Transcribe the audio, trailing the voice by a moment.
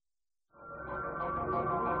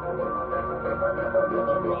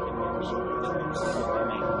musical,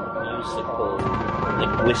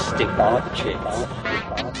 linguistic objects.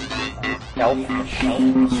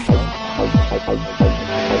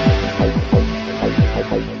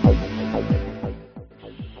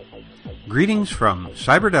 Greetings from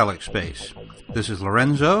Psychedelic space. This is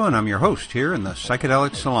Lorenzo, and I'm your host here in the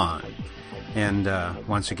Psychedelic Salon. And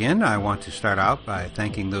once again, I want to start out by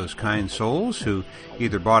thanking those kind souls who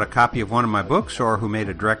either bought a copy of one of my books or who made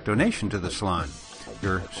a direct donation to the salon.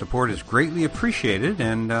 Your support is greatly appreciated,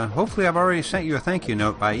 and hopefully I've already sent you a thank you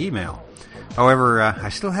note by email. However, I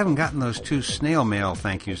still haven't gotten those 2 snail mail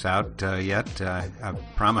thank yous out yet. I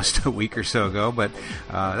promised a week or so ago, but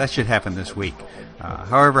that should happen this week.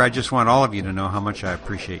 However, I just want all of you to know how much I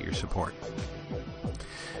appreciate your support.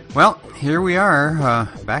 Well, here we are,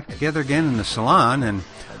 back together again in the salon, and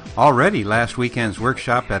already last weekend's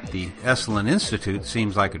workshop at the Salon Institute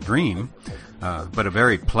seems like a dream, but a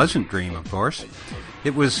very pleasant dream, of course.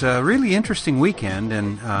 It was a really interesting weekend,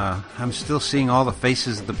 and I'm still seeing all the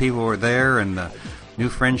faces of the people who were there and the new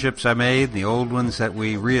friendships I made, the old ones that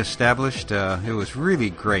we reestablished. It was really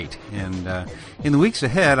great. And in the weeks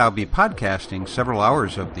ahead, I'll be podcasting several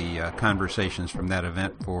hours of the conversations from that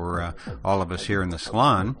event for all of us here in the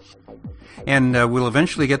salon. And we'll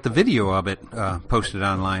eventually get the video of it posted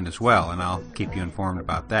online as well, and I'll keep you informed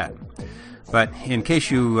about that. But in case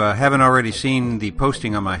you haven't already seen the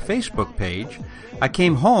posting on my Facebook page, I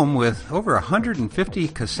came home with over 150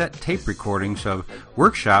 cassette tape recordings of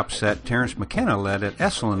workshops that Terence McKenna led at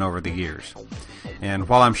Salon over the years. And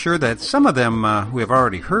while I'm sure that some of them we have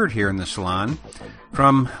already heard here in the salon,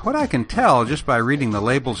 from what I can tell just by reading the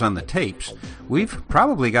labels on the tapes, we've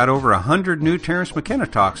probably got over 100 new Terence McKenna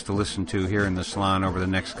talks to listen to here in the salon over the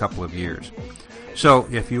next couple of years. So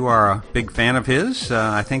if you are a big fan of his,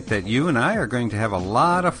 I think that you and I are going to have a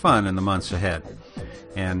lot of fun in the months ahead.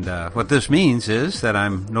 And what this means is that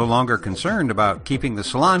I'm no longer concerned about keeping the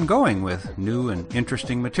salon going with new and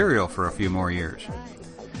interesting material for a few more years.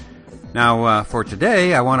 Now, for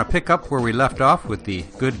today, I want to pick up where we left off with the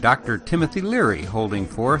good Dr. Timothy Leary holding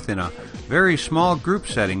forth in a very small group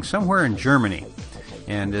setting somewhere in Germany.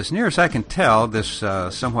 And as near as I can tell, this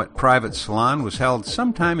somewhat private salon was held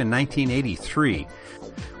sometime in 1983,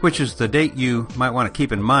 which is the date you might want to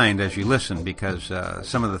keep in mind as you listen, because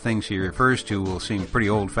some of the things he refers to will seem pretty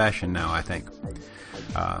old-fashioned now, I think.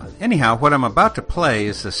 Anyhow, what I'm about to play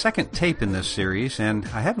is the second tape in this series, and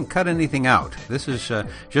I haven't cut anything out. This is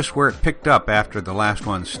just where it picked up after the last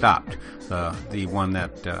one stopped, the one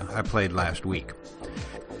that I played last week.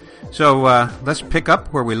 So let's pick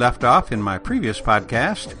up where we left off in my previous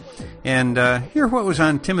podcast and hear what was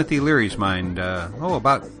on Timothy Leary's mind,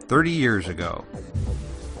 about 30 years ago.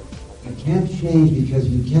 You can't change because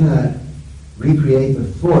you cannot recreate the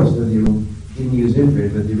force of the didn't use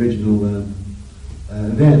imprint, but the original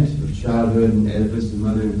event of childhood and Oedipus and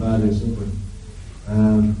mother and father and so forth.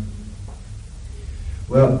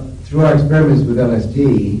 Well, through our experiments with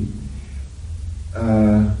LSD,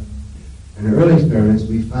 in our early experiments,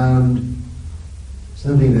 we found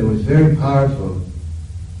something that was very powerful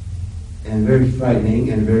and very frightening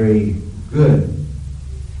and very good.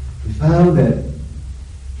 We found that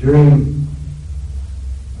during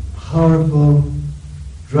powerful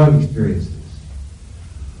drug experiences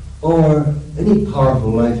or any powerful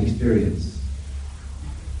life experience,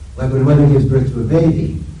 like when a mother gives birth to a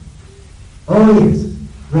baby. Oh yes,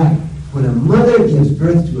 right. When a mother gives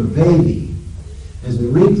birth to a baby, there's a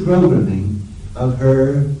reprogramming of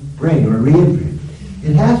her brain, or a re-imprint.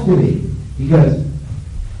 It has to be, because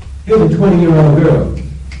here's a 20-year-old girl,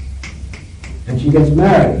 and she gets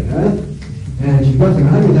married, right? And she goes through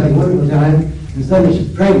having a wonderful time, and suddenly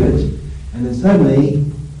she's pregnant, and then suddenly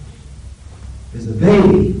there's a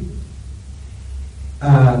baby.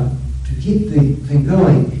 To keep the thing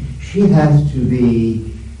going, she has to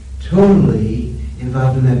be totally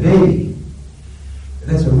involved in that baby.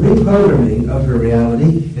 That's a reprogramming of her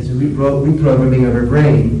reality. It's a reprogramming of her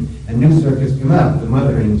brain, and new circuits come out, the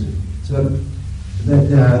mothering. So that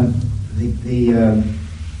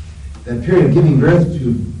that period of giving birth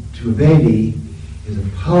to a baby is a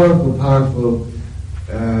powerful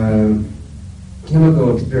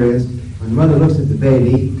chemical experience. When the mother looks at the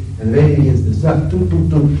baby, and the baby begins to suck,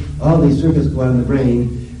 all these circuits go out in the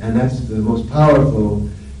brain, and that's the most powerful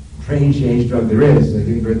brain change drug there is,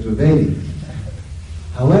 giving birth to a baby.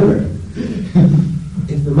 However,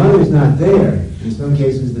 if the mother is not there, in some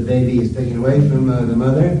cases the baby is taken away from the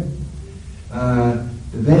mother,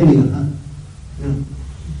 the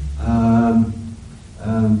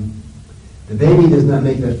baby does not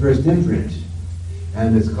make that first imprint,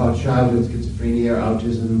 and it's called childhood schizophrenia or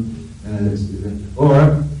autism,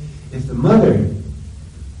 or if the mother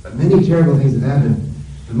many terrible things have happened.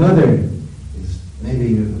 The mother is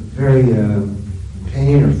maybe very in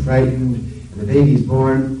pain or frightened, and the baby's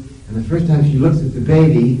born, and the first time she looks at the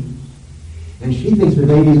baby, and she thinks the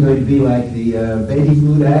baby's going to be like the baby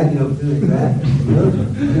food ad, food like that.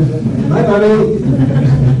 My mommy,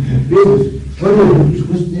 what was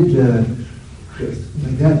twisted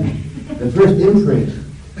like that? The first imprint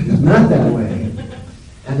is not that way.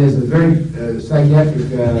 And there's a very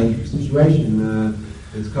psychiatric situation.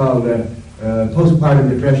 It's called postpartum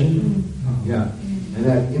depression. Yeah, and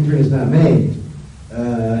that imprint is not made,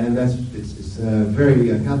 and it's very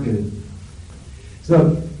complicated.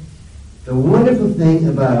 So the wonderful thing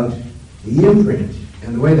about the imprint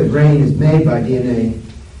and the way the brain is made by DNA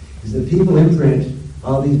is that people imprint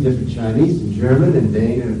all these different Chinese and German and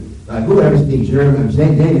Danish. Whoever speaks German, I'm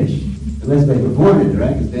saying Danish, unless they were born in it,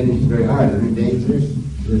 right? Because Danish is very hard. I mean, Danish, you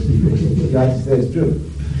like to say it's true.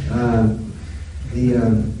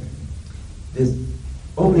 This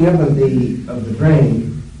opening up of the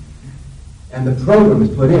brain and the program is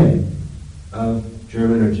put in of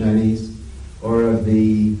German or Chinese or of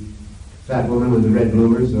the fat woman with the red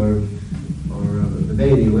bloomers or the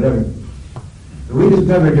baby or whatever. And we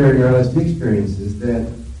discovered during our LSD experiences that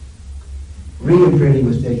re-imprinting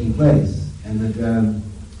was taking place, and that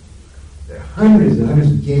there are hundreds and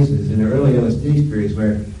hundreds of cases in the early LSD experience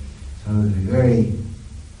where someone is very,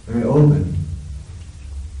 very open,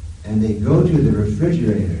 and they go to the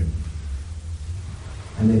refrigerator,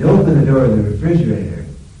 and they'd open the door of the refrigerator,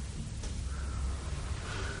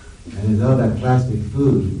 and there's all that plastic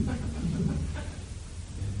food.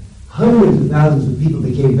 Hundreds of thousands of people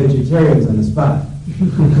became vegetarians on the spot.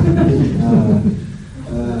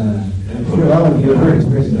 I'm sure all of you have heard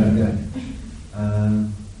experiences like that.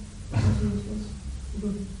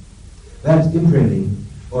 That's imprinting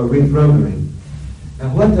or reprogramming.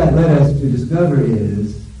 And what that led us to discover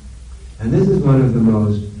is, and this is one of the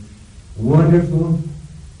most wonderful,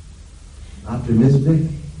 optimistic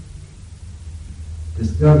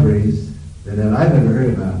discoveries that I've ever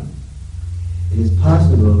heard about. It is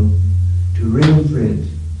possible to reimprint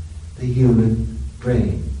the human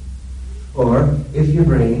brain. Or, if your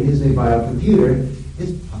brain is a biocomputer,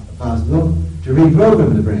 it's possible to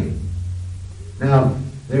reprogram the brain. Now,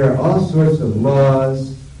 there are all sorts of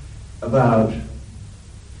laws about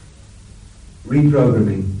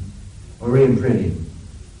reprogramming or reimprinting.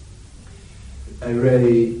 I read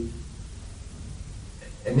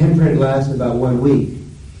an imprint lasts about 1 week,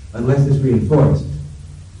 unless it's reinforced.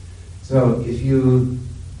 So if you,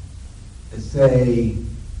 let's say,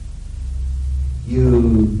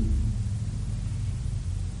 you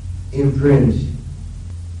imprint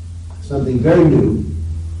something very new,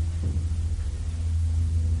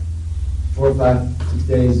 4, 5, 6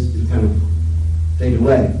 days, it kind of fade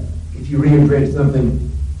away. If you reimprint something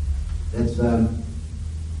that's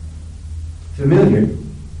familiar,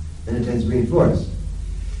 then it tends to reinforce.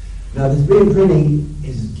 Now, this reimprinting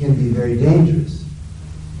can be very dangerous.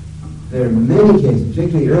 There are many cases,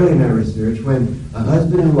 particularly early in our research, when a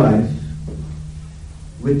husband and wife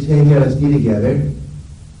would take LSD together,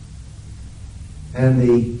 and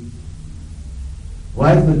the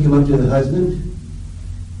wife would come up to the husband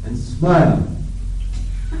and smile.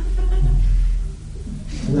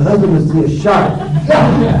 And the husband would see a shark.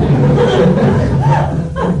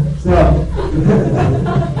 So,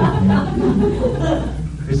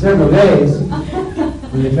 for several days,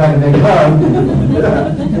 when they tried to make love,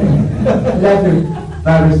 and after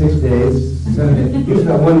 5 or 6 days, 7 days, usually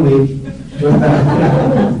about 1 week, it was back.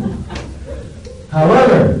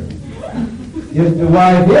 However, if the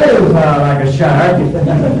wife is like a shark,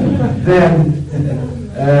 then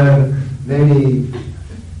maybe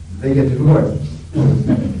they get divorced.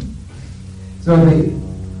 So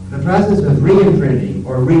the process of reimprinting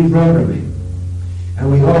or reprogramming,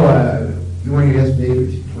 and we owe, you weren't here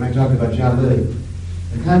yesterday when I talked about John Lilly,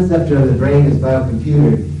 the concept of the brain as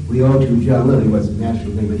biocomputer we owe to John Lilly, was a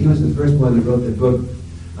natural thing, but he was the first one that wrote the book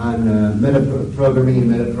on metaprogramming and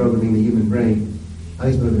metaprogramming the human brain. I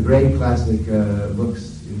think it's one of the great classic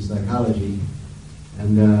books in psychology,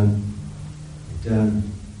 and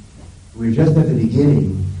we're just at the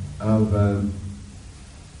beginning of a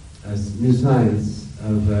new science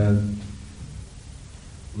of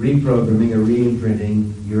reprogramming or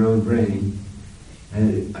reimprinting your own brain.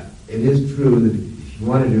 And it is true that if you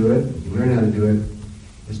want to do it, if you learn how to do it,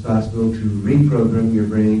 it's possible to reprogram your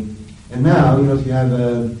brain. And now, if you have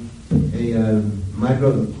a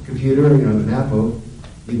microcomputer, an Apple,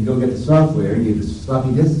 you can go get the software, and you get the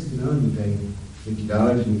floppy disks, and you pay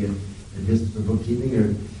 $50 and you get a disk for bookkeeping,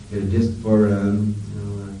 or get a disk for,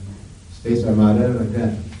 Space Armada, like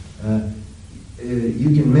that. You you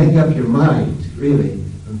can make up your mind, really,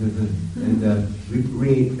 and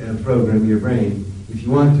reprogram your brain if you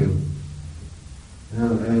want to. Now,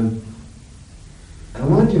 I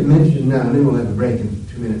want to mention now, and then we'll have a break in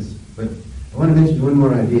 2 minutes, but I want to mention one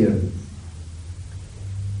more idea.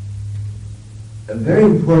 A very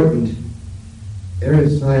important area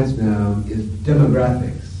of science now is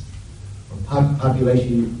demographics, or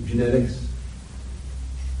population genetics,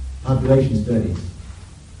 population studies.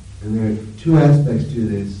 And there are two aspects to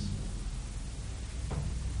this.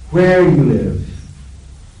 Where you live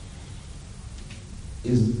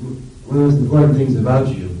is one of the most important things about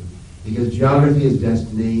you, because geography is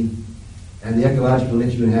destiny, and the ecological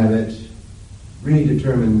niche you inhabit really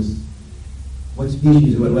determines what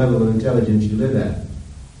species, what level of intelligence you live at.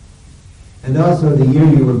 And also the year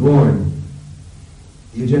you were born,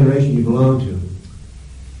 the generation you belong to.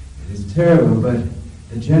 It's terrible, but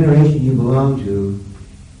the generation you belong to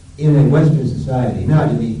in a Western society, not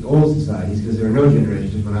in the old societies, because there are no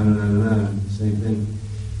generations, but the same thing.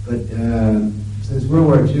 But since World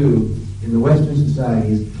War II, in the Western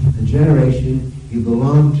societies, the generation you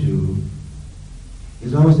belong to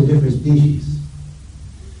is almost a different species.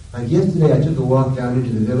 Like yesterday, I took a walk down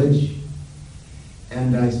into the village,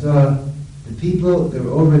 and I saw the people that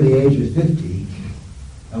were over the age of 50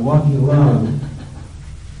 walking along,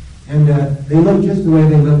 and they looked just the way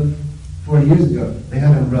they looked 40 years ago. They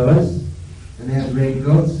had umbrellas, and they had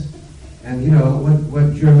raincoats, and you know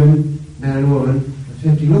what German man and woman at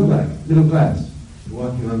 50 look like, middle class,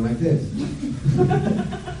 walking along like this.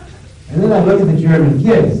 And then I look at the German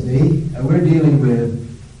kids, see, and we're dealing with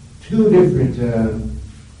two different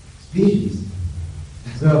species.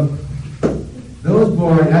 So, those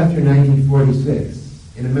born after 1946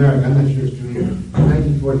 in America, I'm not sure it's true here,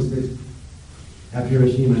 1946, after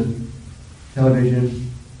Hiroshima, television,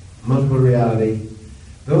 multiple reality,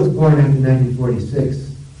 those born after 1946,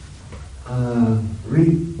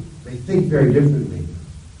 they think very differently.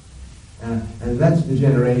 And that's the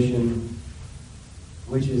generation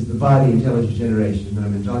which is the body intelligence generation that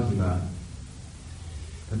I've been talking about.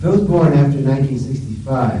 But those born after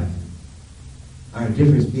 1965 are a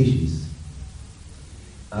different species.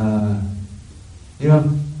 You know,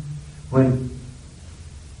 when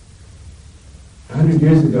 100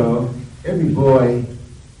 years ago, every boy,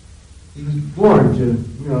 he was born to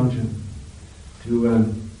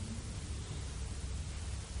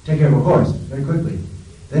take care of a horse very quickly.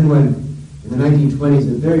 Then when, in the 1920s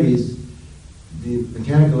and 30s, the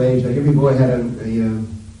mechanical age, like every boy had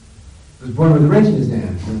was born with a wrench in his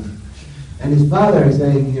hand. And his father is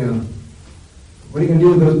saying, what are you going to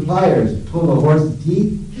do with those pliers? Pull the horse's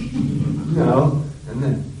teeth? No. And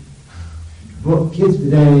then kids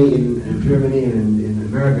today in Germany and in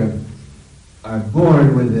America are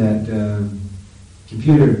born with that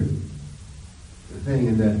computer thing,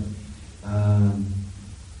 and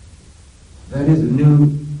that is a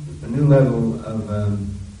new level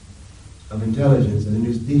of intelligence and a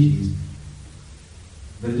new species.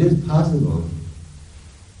 But it is possible.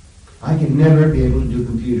 I can never be able to do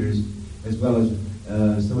computers as well as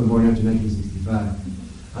someone born after 1965.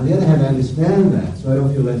 On the other hand, I understand that, so I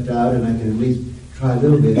don't feel left out, and I can at least try a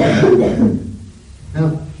little bit.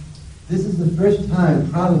 Now, this is the first time,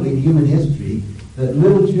 probably in human history, that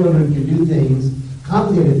little children can do things,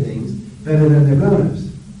 complicated things, better than their grown-ups.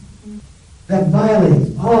 That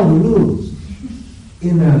violates all the rules.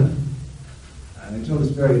 I told a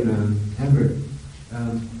story in Hamburg.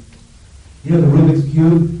 You know the Rubik's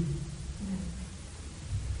Cube?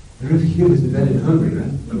 The Rubik's Cube was invented in Hungary,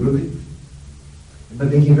 right? The Rubik. But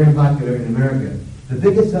they became very popular in America. The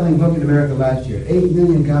biggest selling book in America last year, 8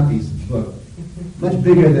 million copies of the book. Much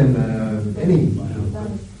bigger than any book.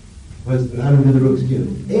 Was How to Do the Rubik's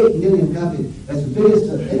Cube. 8 million copies. That's the biggest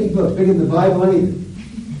of any book, bigger than the Bible, anything.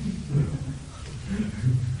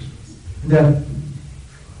 And,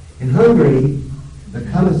 in Hungary, the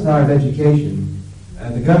Commissar of Education,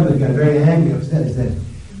 the government got very angry, upset. They said,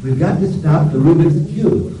 we've got to stop the Rubik's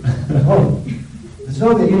Cube. Oh, the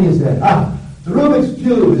Soviet Union said, the Rubik's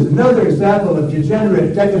Cube is another example of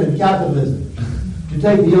degenerate, decadent capitalism to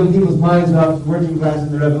take the young people's minds off the working class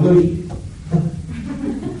in the revolution.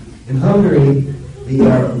 In Hungary,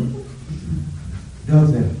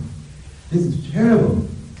 this is terrible,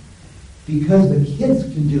 because the kids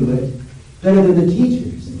can do it better than the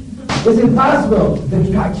teachers. It's impossible. The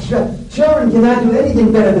children cannot do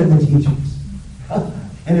anything better than the teachers.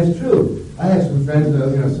 And it's true. I have some friends,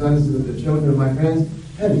 sons of the children of my friends.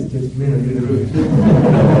 These kids come in and do the Rubik's Cube.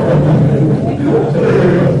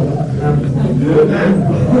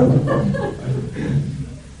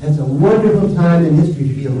 That's a wonderful time in history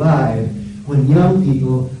to be alive when young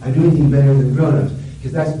people are doing things better than grown-ups.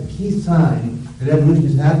 because that's the key sign that evolution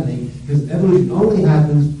is happening, because evolution only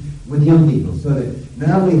happens with young people. So that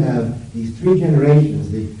now we have these three generations,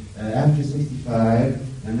 the after 65,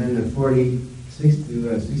 and then the 46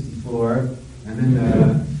 to 64, and then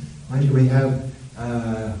we have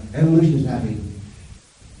evolution is happening.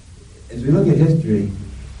 As we look at history,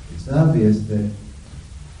 it's obvious that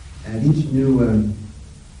at each new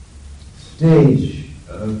stage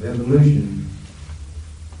of evolution,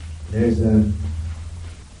 there's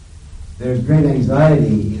great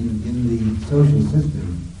anxiety in the social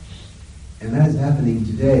system, and that is happening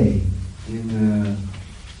today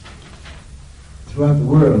throughout the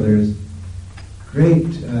world. There's great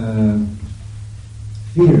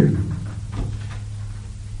fear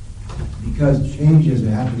because changes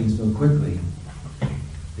are happening so quickly.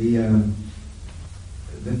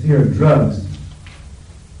 The fear of drugs,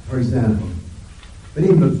 for example. But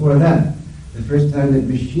even before that, the first time that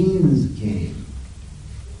machines came,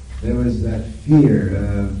 there was that fear.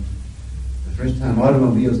 The first time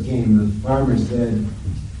automobiles came, the farmer said,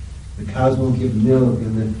 the cows won't give milk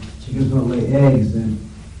and the chickens won't lay eggs, and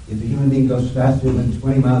if a human being goes faster than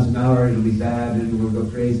 20 miles an hour, it'll be bad and we'll go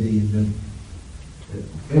crazy. And,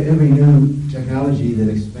 every new technology that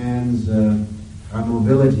expands our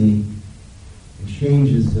mobility and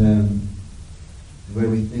changes the way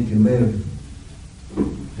we think and live,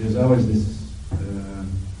 there's always this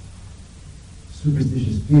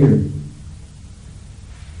superstitious fear.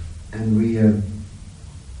 And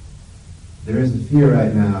there is a fear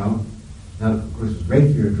right now, of course, a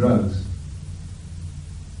great fear of drugs,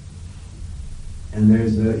 and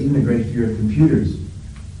there's even a great fear of computers.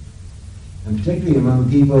 And particularly among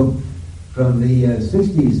people from the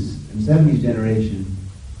 60s and 70s generation,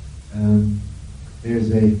 there's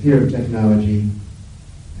a fear of technology,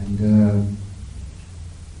 and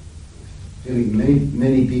feeling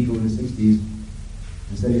many people in the 60s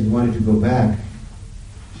and 70s wanted to go back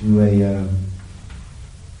to an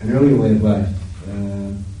earlier way of life,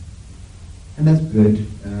 and that's good.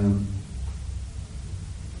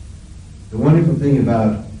 The wonderful thing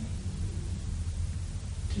about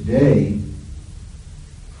today,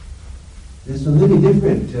 there's so many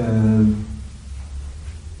different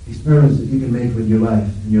experiments that you can make with your life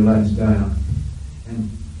and your lifestyle. And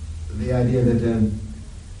the idea that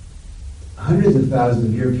hundreds of thousands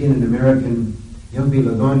of European and American young people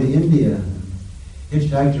have gone to India,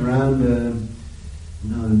 hitchhiked around the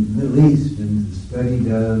Middle East and studied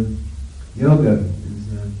yoga.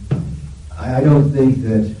 I don't think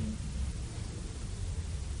that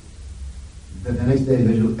the next day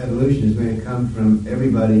of evolution is going to come from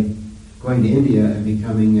everybody going to India and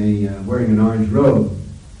becoming wearing an orange robe.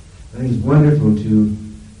 I think it's wonderful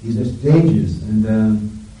these are stages, and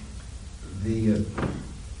the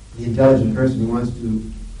intelligent person who wants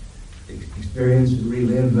to experience and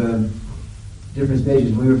relive different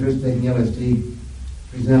stages. When we were first taking LSD,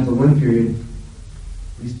 for example, one period,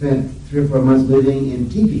 we spent 3 or 4 months living in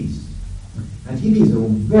teepees. Now, teepees are a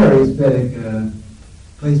very aesthetic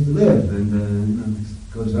place to live, and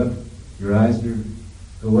it goes up, your eyes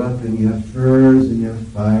go up, and you have furs, and you have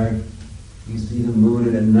fire. You can see the moon,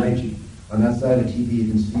 and at night, on that side of the teepee,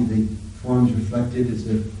 you can see the forms reflected. It's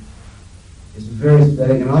a very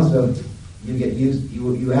aesthetic, and also you get used,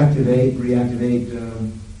 you activate, reactivate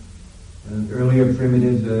earlier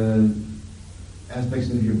primitive aspects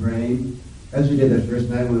of your brain. As we did that first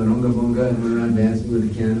night with an unga bunga and went around dancing with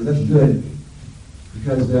the candles. That's good,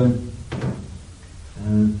 because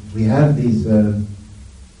we have these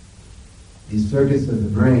circuits of the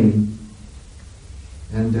brain,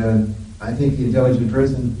 and I think the intelligent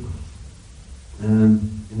person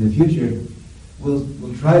in the future will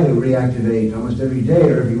try to reactivate almost every day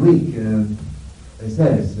or every week. As I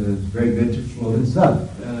said, it's very good to float and sup,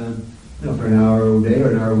 for an hour a day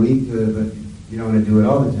or an hour a week, but you don't want to do it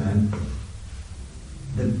all the time.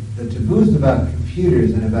 The taboos about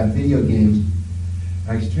computers and about video games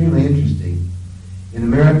are extremely interesting. In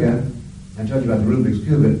America, I told you about the Rubik's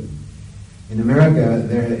Cube, but in America,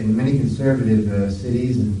 in many conservative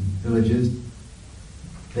cities and villages,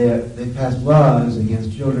 they passed laws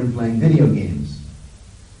against children playing video games.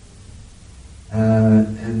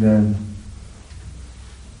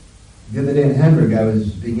 The other day in Hamburg, I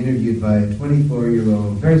was being interviewed by a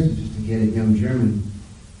 24-year-old, very sophisticated young German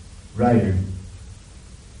writer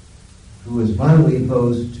who was violently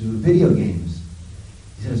opposed to video games.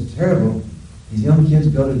 He said, it's terrible. These young kids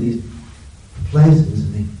go to these places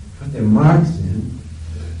and they put their marks in,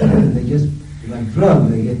 and they just, like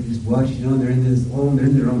drugs, they get just watched, they're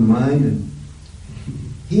in their own mind. And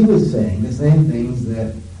he was saying the same things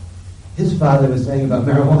that his father was saying about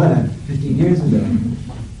marijuana 15 years ago.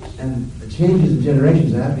 And the changes in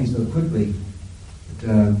generations are happening so quickly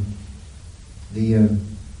that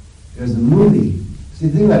there's a movie. See,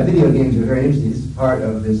 the thing about video games are very interesting. This is part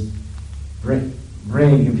of this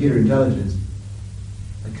brain-computer intelligence.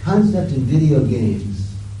 The concept in video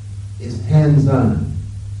games is hands-on.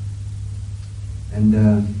 And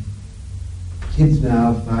kids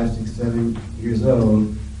now, 5, 6, 7 years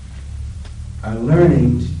old, are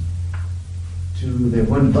learning they have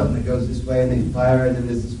one button that goes this way and they fire, and then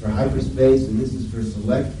this is for hyperspace, and this is for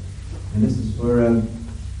select, and this is for,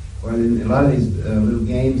 or in a lot of these little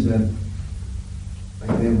games,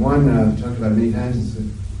 like they have one, I've talked about it many times,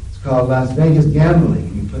 it's called Las Vegas Gambling,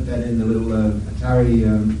 and you put that in the little Atari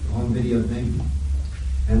home video thing.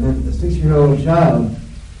 And then the 6-year-old child,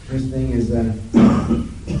 first thing is enter,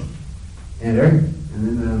 and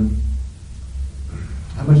then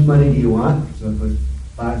how much money do you want? So I put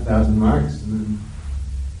 5,000 marks, and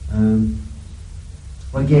then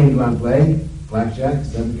what game do you want to play? Blackjack,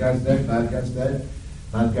 7-card set, 5-card set,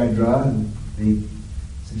 5-card draw, and the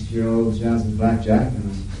 6-year-old child says blackjack, and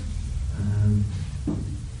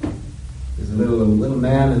there's a little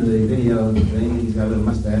man in the video thing, he's got a little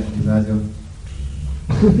mustache, and his eyes go,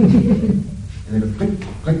 and they go click,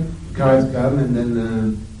 click, cards come, and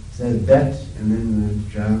then says bet, and then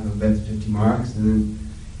the child bets 50 marks, and then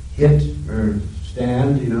hit, or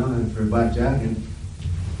stand, for blackjack, and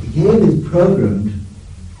the game is programmed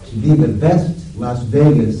to be the best Las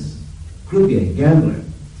Vegas croupier, gambler.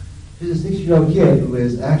 There's a 6-year-old kid who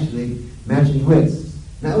is actually matching wits,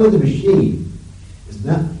 not with a machine. It's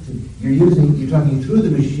not, you're talking through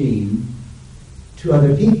the machine to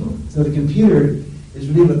other people. So the computer is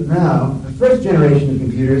really, now, the first generation of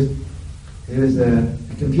computers, it was a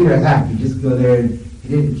computer hack. You just go there and he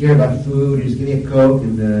didn't care about food, he just gave me a Coke,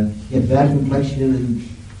 and he had bad complexion, and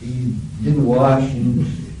he didn't wash, and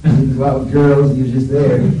he didn't go out with girls, he was just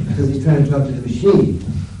there because he's trying to talk to the machine.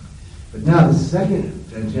 But now the second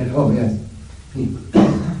generation, the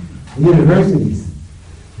universities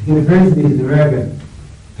in America,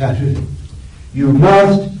 Patrick, you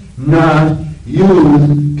must not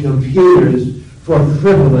use computers for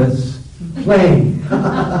frivolous playing.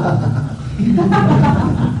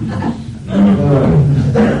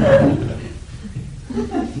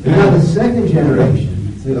 Now the second generation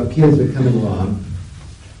of kids are coming along.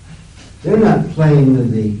 They're not playing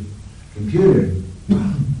with the computer.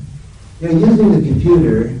 They're using the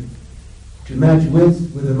computer to match wits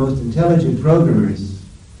with the most intelligent programmers.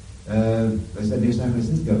 I said near San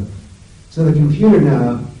Francisco. So the computer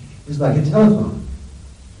now is like a telephone.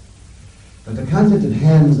 But the concept of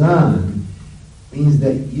hands-on means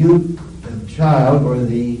that you, the child or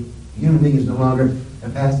the human being, is no longer a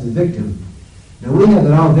passive victim. Now we have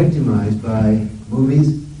it all victimized by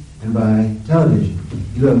movies and by television.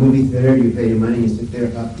 You have a movie theater, you pay your money, you sit there,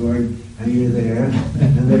 popcorn, and you're there,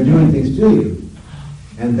 and they're doing things to you.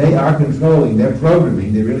 And they are controlling, they're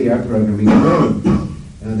programming, they really are programming the brain.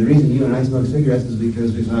 The reason you and I smoke cigarettes is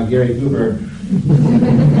because we saw Gary Cooper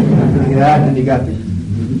doing that, and you got the,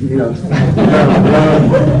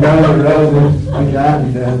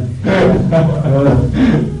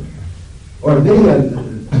 or video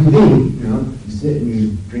TV, you sit and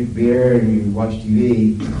you drink beer and you watch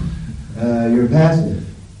TV, you're passive.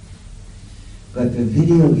 But the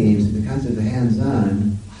video games, the concept of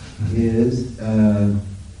hands-on is, now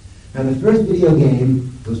the first video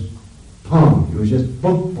game was Pong. It was just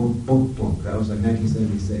boom, boom, boom, boom. That was like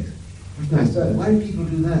 1976. First time I saw it, why do people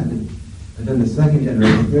do that? And then the second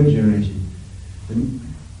generation, third generation. And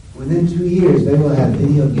within 2 years, they will have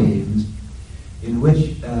video games in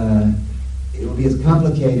which it will be as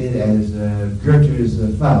complicated as Goethe's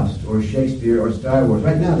Faust, or Shakespeare, or Star Wars.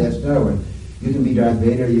 Right now, they have Star Wars. You can be Darth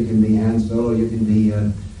Vader, you can be Han Solo, you can be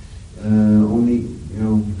only,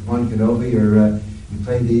 Juan Kenobi, or you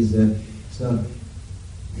play these. So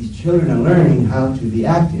these children are learning how to be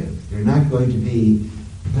active. They're not going to be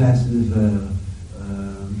passive,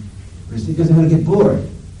 because they're going to get bored.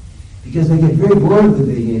 Because they get very bored with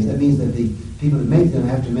video games. That means that the people that make them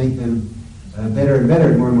have to make them better and better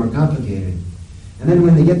and more complicated. And then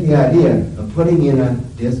when they get the idea of putting in a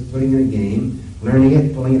disc, putting in a game, learning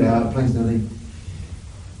it, pulling it out, playing something,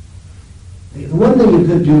 the one thing you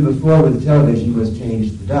could do before with the television was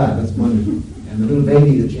change the dial. That's wonderful. And the little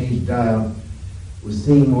baby that changed the dial was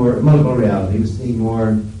seeing more, multiple reality, was seeing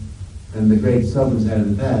more than the great cell phones had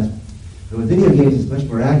in the past. But with video games, it's much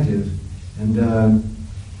more active, and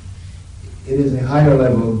it is a higher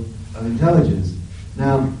level of intelligence.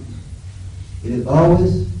 Now, it is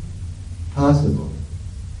always possible.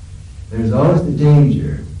 There's always the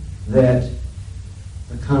danger that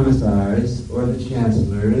the commissars or the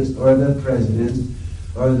chancellors or the presidents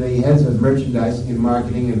or the heads of merchandising and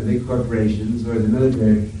marketing of the big corporations, or the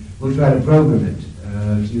military, will try to program it,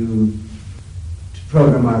 to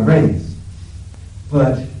program our brains.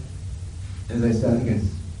 But, as I said,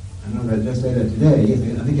 I don't know if I just said that today. Yes,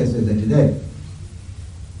 I think I said that today.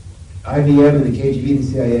 IBM and the KGB and the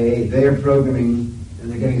CIA, they are programming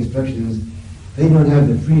and they're getting instructions. They don't have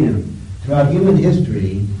the freedom. Throughout human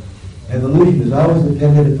history, evolution has always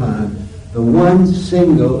depended upon the one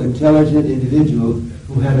single intelligent individual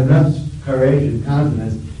who had enough courage and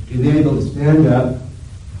confidence to be able to stand up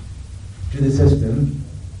to the system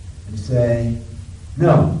and say,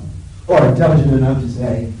 no. Or intelligent enough to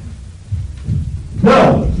say,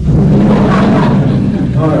 no!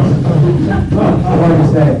 or to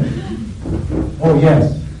say, oh,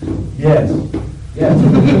 yes, yes, yes.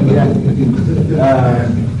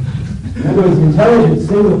 In other words, the intelligent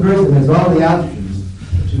single person has all the options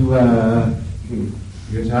to,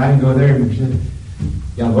 your time, go there and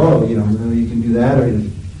jawohl, you can do that. Or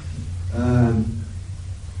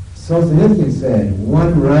Solzhenitsyn said,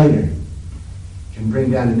 one writer can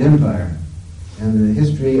bring down an empire, and the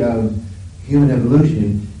history of human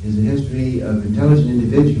evolution is a history of intelligent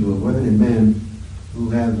individuals, women and men, who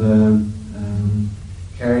have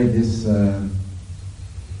carried this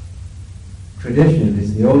tradition.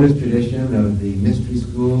 It's the oldest tradition of the mystery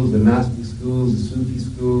schools, the Gnostic schools, the Sufi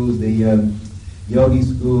schools, the Yogi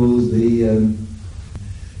schools, the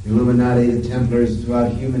Illuminati, the Templars.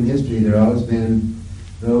 Throughout human history, there have always been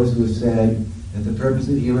those who have said that the purpose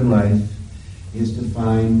of human life is to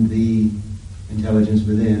find the intelligence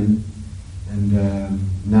within and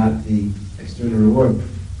not the external reward.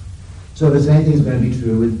 So the same thing is going to be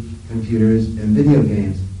true with computers and video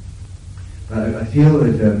games. But I feel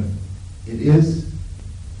that it is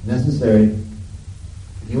necessary,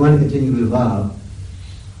 if you want to continue to evolve,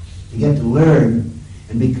 to get to learn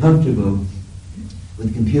and be comfortable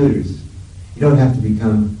with computers. You don't have to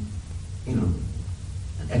become,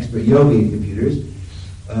 an expert yogi in computers,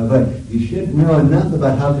 but you should know enough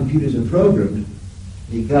about how computers are programmed,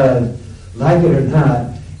 because, like it or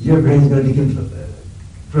not, your brain's going to be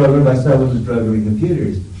programmed by someone who's programming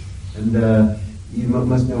computers. And you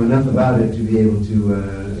must know enough about it to be able to,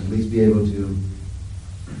 at least be able to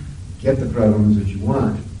get the programs that you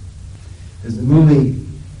want. There's a movie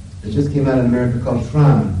that just came out in America called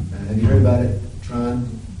Tron. Have you heard about it? Tron?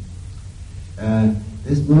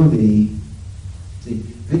 This movie,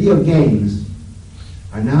 video games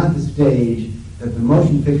are now at the stage that the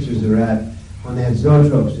motion pictures are at when they had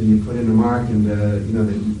zoetropes and you put in a mark and,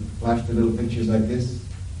 they flash the little pictures like this.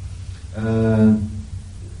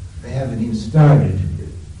 They haven't even started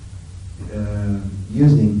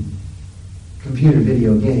using computer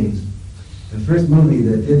video games. The first movie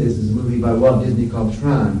that did this is a movie by Walt Disney called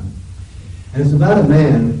Tron. And it's about a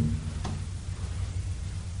man.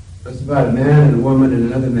 It's about a man and a woman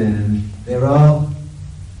and another man. They're all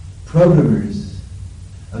programmers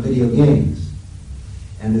of video games.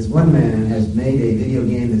 And this one man has made a video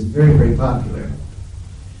game that's very, very popular.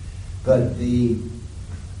 But the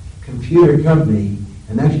computer company,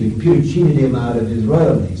 and actually the computer cheated him out of his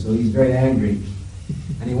royalties, so he's very angry.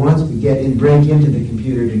 And he wants to break into the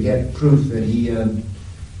computer to get proof that it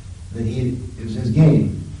was his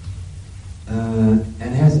game. And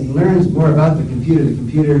as he learns more about the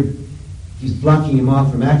computer keeps blocking him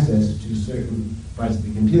off from access to certain parts of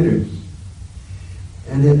the computer.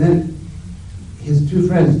 And then his two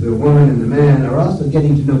friends, the woman and the man, are also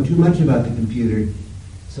getting to know too much about the computer,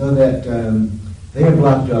 so that they are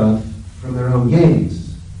blocked off from their own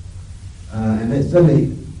games. And then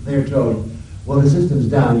suddenly they're told, well, the system's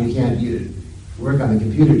down, you can't work on the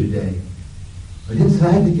computer today. But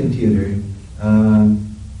inside the computer,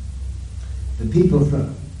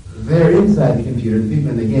 they're inside the computer, the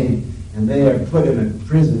people in the game, and they are put in a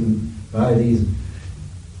prison by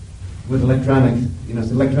with electronic,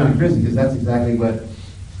 it's electronic prison, because that's exactly what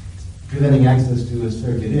preventing access to a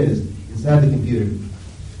circuit is, inside the computer.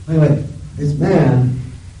 Anyway, this man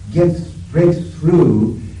breaks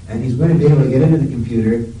through, and he's going to be able to get into the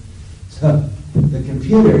computer. So the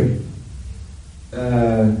computer,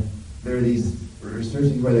 there are these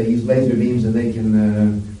researchers where they use laser beams, and they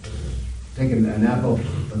can take an apple,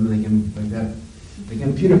 and they can, like that. The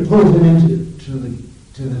computer pulls him into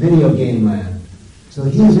the video game land. So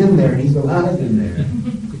he's in there, and he's alive in there.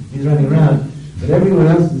 He's running around. But everyone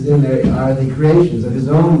else is in there are the creations of his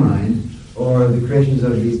own mind, or the creations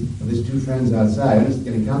of his two friends outside. It's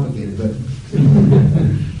getting complicated, but...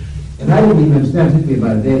 And I didn't even understand. It took me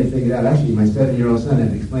about a day to figure it out. Actually, my 7-year-old son had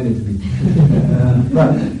to explain it to me.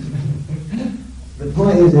 But the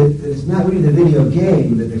point is that it's not really the video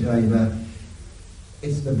game that they're talking about.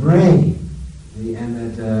 It's the brain. See,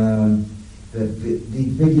 and that the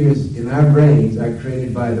figures in our brains are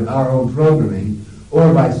created by our own programming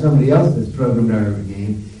or by somebody else that's programmed our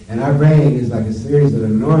game. And our brain is like a series of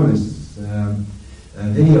enormous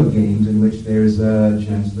video games in which there's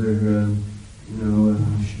Chancellor,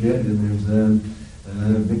 Schmidt, and there's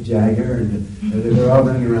Mick Jagger, and they're all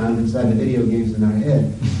running around inside the video games in our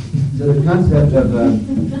head. So the concept of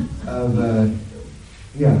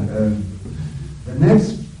the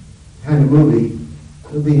next kind of movie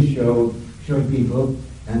will be showing people,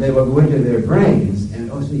 and they will go into their brains,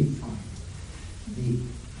 and see,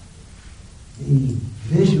 the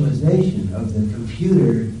visualization of the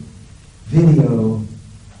computer video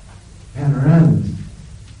panoramas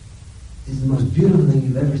is the most beautiful thing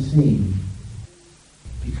you've ever seen,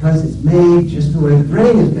 because it's made just the way the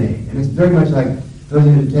brain is made, and it's very much like those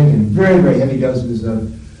who have taken very, very heavy doses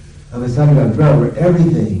of a psychedelic drug, where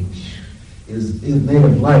everything is made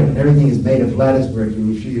of light, and everything is made of lattice work.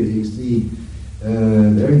 You see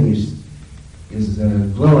everything is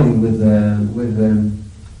glowing with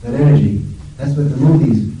that energy. That's what the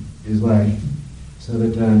movies is like. So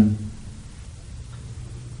that,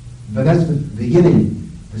 but that's the beginning.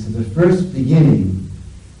 This is the first beginning.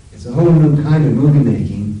 It's a whole new kind of movie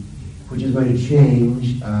making, which is going to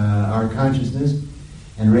change our consciousness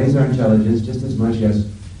and raise our intelligence just as much as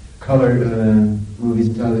color movies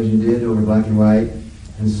and television did over black and white,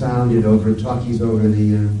 and sound did over talkies over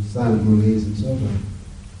the silent movies and so forth.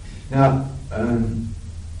 Now,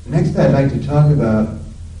 next I'd like to talk about,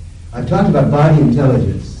 I've talked about body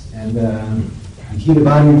intelligence, and the key to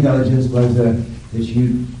body intelligence was that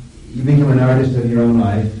you become an artist of your own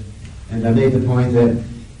life, and I made the point that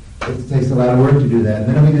it takes a lot of work to do that.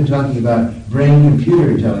 And then we've been talking about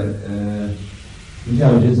brain-computer intelligence,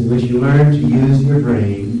 in which you learn to use your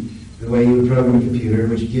brain the way you would program a computer,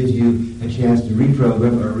 which gives you a chance to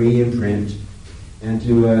reprogram or re-imprint. And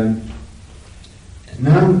to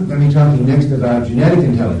now I'm going to be talking next about genetic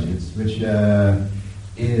intelligence, which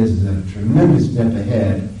is a tremendous step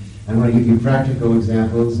ahead. I'm going to give you practical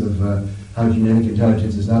examples of how genetic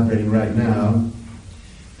intelligence is operating right now.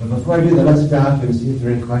 But before I do that, let's stop and see if there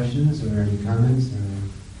are any questions or any comments. Or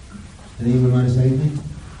anyone want to say anything?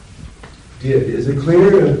 Is it clear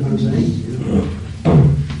what I'm saying?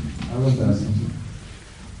 I was asking.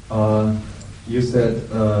 You said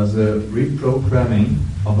the reprogramming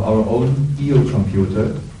of our own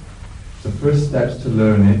biocomputer, the first steps to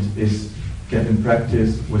learn it is get in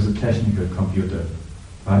practice with a technical computer,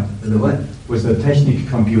 right? With a what? With a technical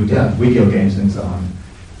computer, yeah. Video games and so on.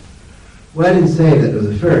 Well, I didn't say that was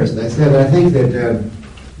the first. I said I think that,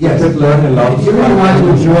 yes, learn a lot. If you really want to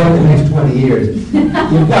enjoy the next 20 years,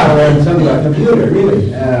 you've got to learn something about computer,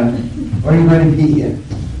 really. Or you're going to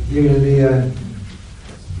be,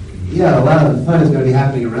 a lot of the fun is going to be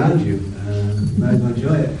happening around you. You might as well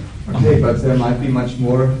enjoy it. Okay, but there might be much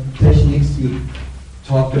more techniques you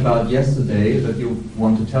talked about yesterday that you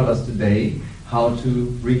want to tell us today, how to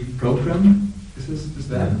reprogram, is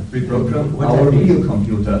that? Reprogram our video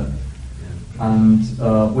computer. And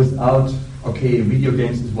without, video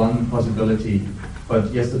games is one possibility,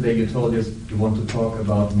 but yesterday you told us you want to talk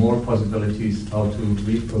about more possibilities how to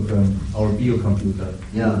reprogram our biocomputer.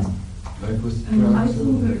 Yeah. I think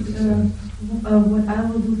what I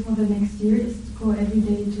will do for the next year is to go every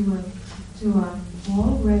day to a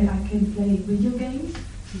hall where I can play video games,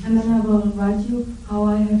 and then I will write you how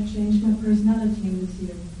I have changed my personality in this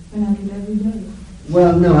year when I do it every day.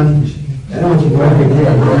 Well, no, I don't want you to go every day. I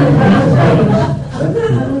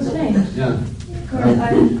will change. Yeah.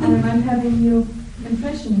 Because I'm having new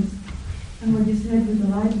impressions, and what you said with the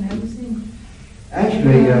light and everything.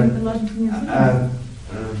 Actually, a lot of new things.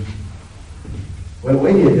 Well,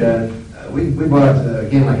 we did. We bought a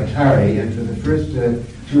game like Atari, and for the first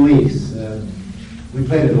 2 weeks, we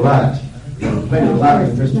played it a lot. Played it a lot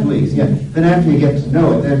for the first 2 weeks. Yeah. Then after you get to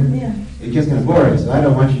know it, then it gets kind of boring. So I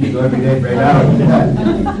don't want you to go every day for 8 hours.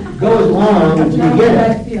 Go as long until you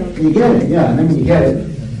get it. You get it, yeah. And then when you get it,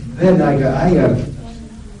 then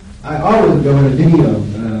I always go in a video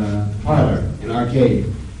parlor, an arcade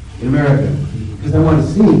in America, because I want to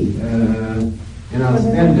see, and I'll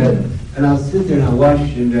spend. And I'll sit there and I'll watch,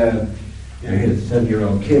 and here's a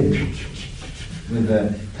 7-year-old kid with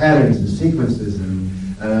patterns and sequences and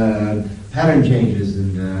pattern changes,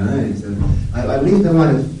 and at least I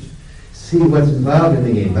want to see what's involved in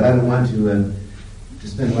the game, but I don't want to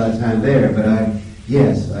spend a lot of time there. But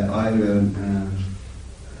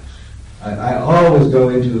I always go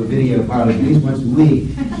into a video parlor at least once a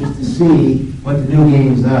week just to see what the new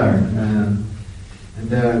games are,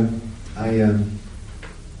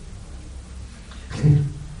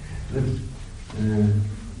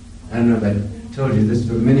 I don't know, but told you this,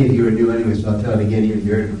 but many of you are new anyway, so I'll tell it again, even if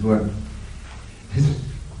you heard it before.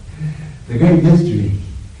 The great mystery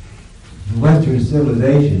of Western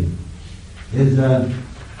civilization is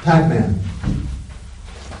Pac-Man.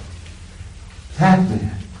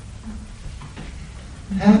 Pac-Man.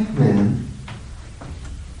 Pac-Man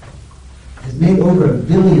has made over $1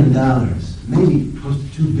 billion, maybe close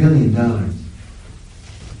to $2 billion.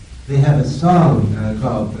 They have a song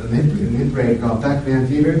called, an hit parade called Pac-Man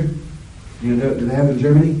Fever. You know, do they have it in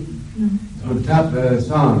Germany? No. It's one of the top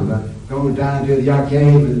songs about going down to the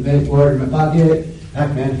arcade with the passport in my pocket,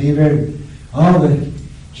 Pac-Man Fever. All the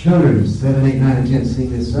children, 7, 8, 9, and 10, sing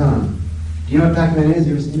this song. Do you know what Pac-Man is?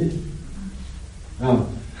 You ever seen it? No.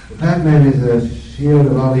 Pac-Man is a field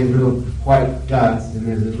of all these little white dots, and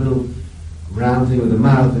there's a little round thing with a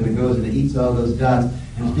mouth, and it goes and it eats all those dots,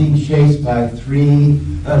 and it's being chased by 3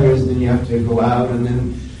 others, and then you have to go out, and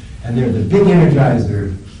there's a big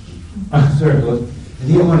energizer circle, and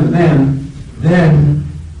you hit one of them, then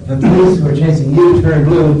the police who are chasing you turn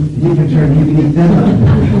blue, and you can eat them.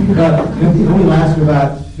 But it only lasts for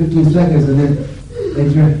about 15 seconds, and then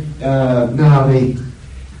they turn, now the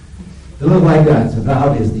little white dots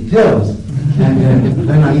about is the pills. And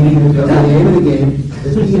they're not eating the pills. And the aim of the game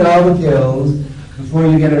is to eat all the pills before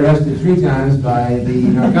you get arrested 3 times by the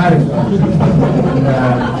narcotics officer.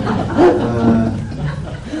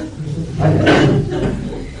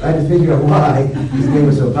 I had to figure out why this game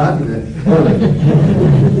was so popular.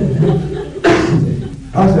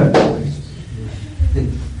 Also,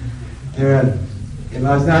 in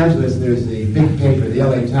Los Angeles, there's the big paper, the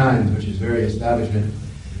LA Times, which is very establishment,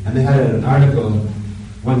 and they had an article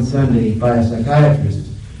one Sunday by a psychiatrist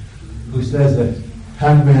who says that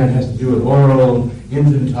Pac-Man has to do with oral,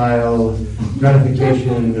 infantile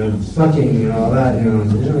gratification, of sucking, and all that. Yeah,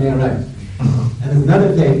 right. And there's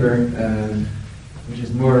another paper, which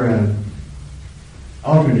is more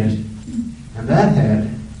alternate, and that had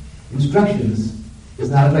instructions is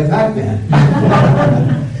how to play Pac-Man.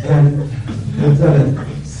 and so the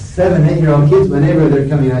 7, 8-year-old kids, whenever they're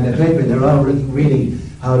coming out of that paper, they're all reading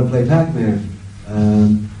how to play Pac-Man.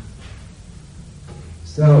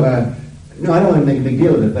 No, I don't want to make a big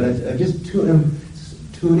deal of it, but I just tune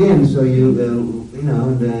in so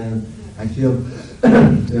I feel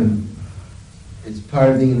it's part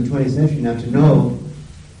of being in the 20th century now to know.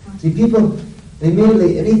 See, people, they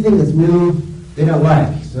immediately, anything that's new, they don't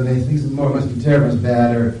like. So they think some more must be terrible, must be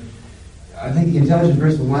bad, or I think the intelligent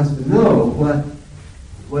person wants to know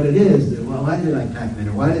what it is. Well, why do they like Pac-Man,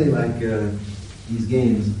 or why do they like these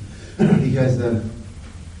games? Because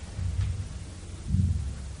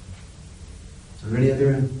so any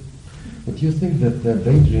other? But do you think that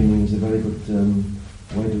daydreaming is a very good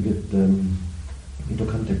way to get into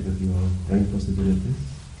contact with your brain possibilities?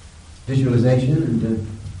 Visualization and.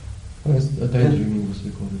 Yes, daydreaming was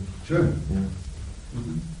recorded. Sure. Yeah.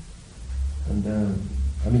 Mm-hmm. And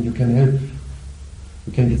I mean, you can help.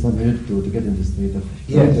 You can get some help to get in the state of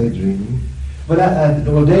daydreaming.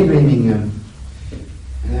 Well, daydreaming.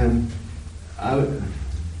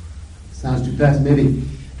 Sounds too fast. Maybe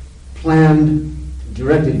planned,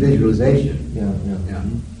 directed visualization. Yeah.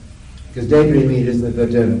 Because daydreaming is that.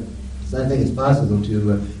 I think it's possible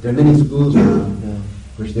to. There are many schools now,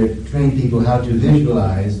 which they train people how to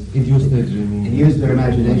visualize, induce daydreaming, and use their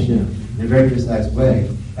imagination in a very precise way.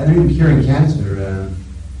 And they're even curing cancer.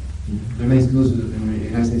 There are many schools in the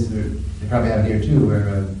United States. They probably have it here too,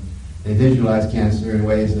 where they visualize cancer in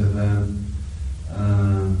ways of.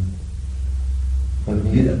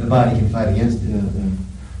 The body can fight against it. Yeah.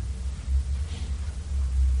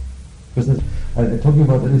 Because talking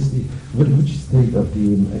about LSD, which state of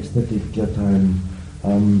the ecstatic time,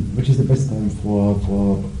 which is the best time for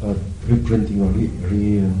reprinting or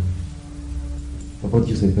what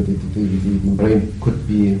you say, that the brain could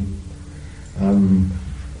be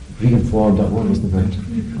reinformed, or what was the word?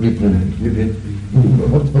 Reprinted.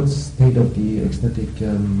 What state of the ecstatic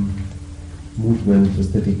movement,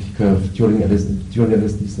 ecstatic curve during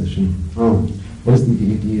LSD session? What is the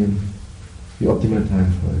optimal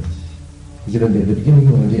time for it? Is it at the beginning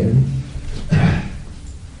or at the end?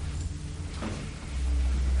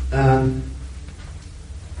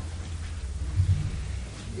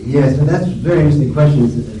 Yes, so that's a very interesting question.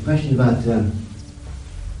 It's a question about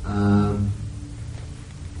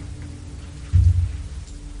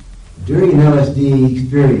during an LSD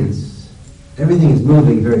experience, everything is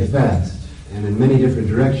moving very fast and in many different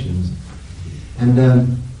directions. And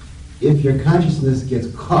if your consciousness gets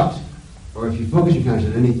caught, or if you focus your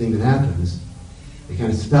consciousness on anything that happens, it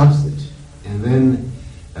kind of stops it. And then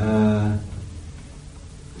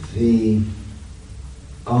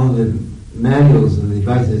all the manuals and the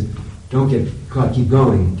advices don't get caught. Keep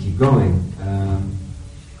going,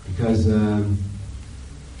 because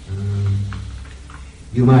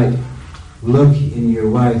you might look in your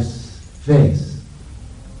wife's face,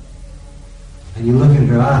 and you look in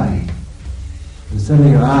her eye, and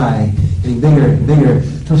suddenly her eye getting bigger and bigger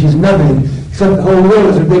until she's nothing except the whole world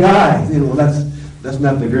is her big eyes. Well, that's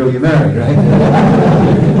not the girl you married, right?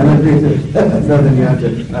 That's nothing you have to.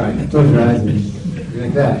 All right, close your eyes and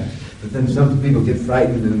like that. But then some people get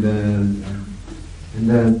frightened and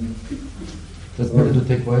That's better to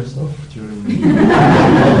take wives off during.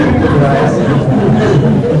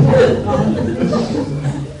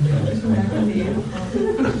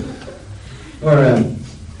 Or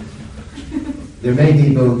there may be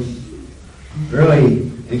people,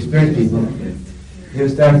 really experienced people, who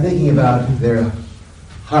start thinking about their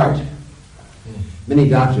heart. Many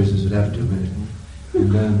doctors, this would happen to them,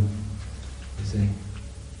 and they say,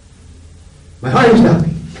 "My heart is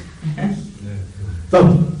stopping."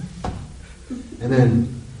 Thump. And then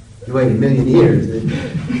you wait a million years.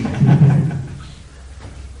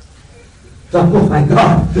 Thump, oh my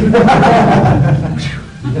God. And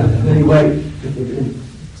then you wait.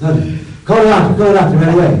 So, call it out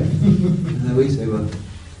right away. And then we say, well,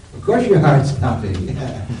 of course your heart's stopping.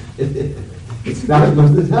 It stops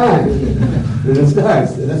most of the time. When it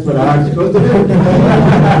starts. That's what our heart's supposed to do.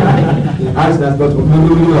 Our heart's not supposed to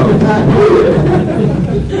move all the time.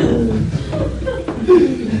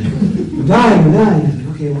 We're dying.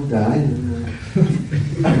 Okay, we'll die.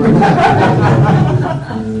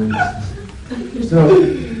 So,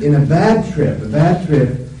 in a bad trip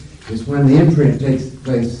is when the imprint takes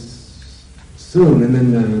place soon, and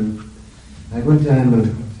then, like one time,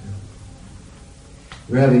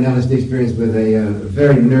 we were having an LSD experience with a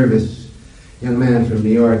very nervous young man from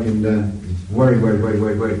New York, and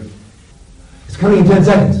worried. It's coming in 10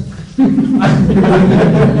 seconds. And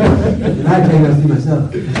I take LSD myself.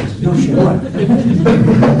 I said, no shit, what?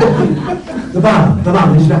 The bomb,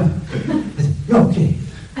 it's up. I said, okay.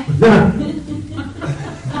 Now.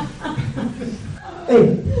 Hey.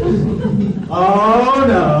 Oh,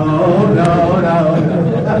 no.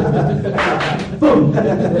 Boom.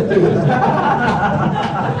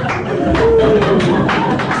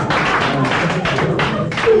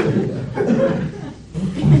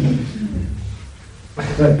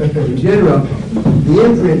 But in general, the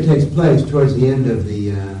imprint takes place towards the end of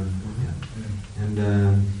the, and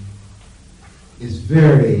is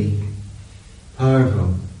very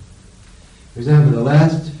powerful. For example, the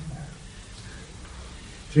last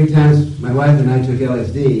 3 times my wife and I took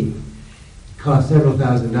LSD, it cost several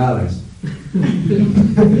 $1,000s.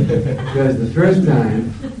 Because the first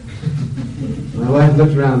time, my wife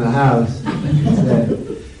looked around the house and said,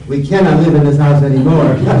 "We cannot live in this house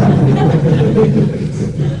anymore."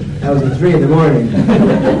 That was at 3 in the morning.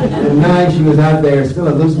 At 9, she was out there still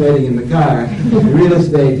hallucinating in the car, real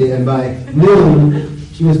estate, and by noon,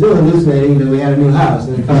 she was still hallucinating that we had a new house,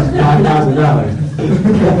 and it cost $5,000.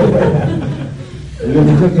 And then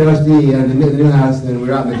we took LSD in the new house, and we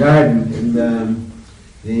were out in the garden,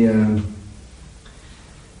 and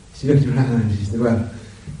she looked around and she said, "Well,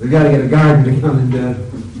 we've got to get a garden to come and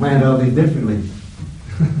plant all these differently."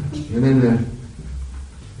 And then the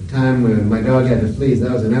time when my dog had the fleas,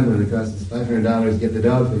 that was another one. It cost us $500 to get the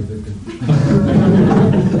dog food.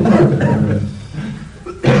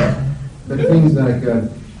 But things like,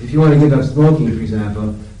 if you want to give up smoking, for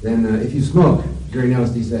example, then if you smoke during an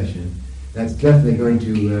LSD session, that's definitely going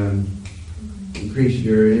to increase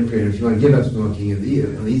your imprint. If you want to give up smoking,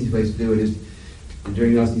 the easy place to do it is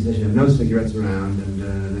during an LSD session, have no cigarettes around, and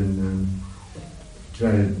then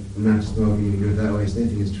try to not smoke and do it that way. Same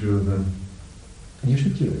thing is true of... And you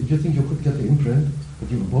think you could get the imprint, but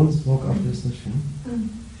you won't smoke after the session?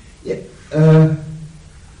 Yeah.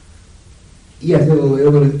 Yes, it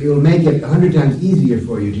will make it 100 times easier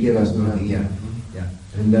for you to give up smoking. Yeah.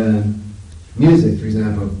 And music, for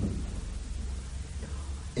example.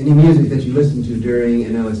 Any music that you listen to during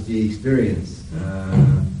an LSD experience.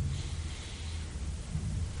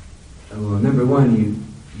 Well, number one, you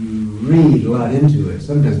read a lot into it,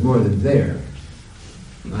 sometimes more than there.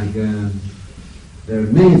 Like, there are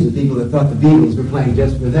millions of people that thought the Beatles were playing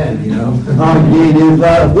just for them, you know. All you need is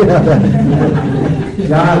love, you know.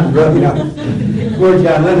 John, you know, poor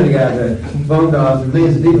John Lennon got phone calls from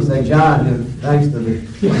millions of people saying, "John, thanks to me."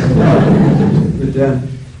 But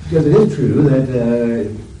because it is true that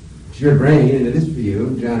it's your brain and it is for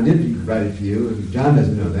you. John did write it for you, and John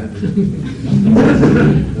doesn't know that.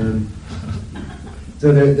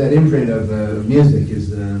 So that imprint of music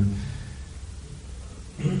is...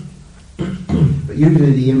 But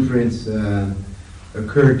usually the imprints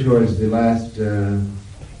occur towards the last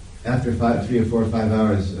after 3 or 4 or 5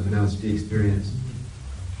 hours of an LSD experience.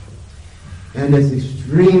 And it's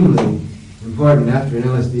extremely important after an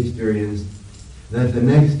LSD experience that the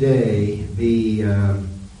next day be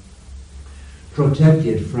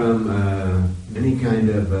protected from any kind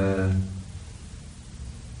of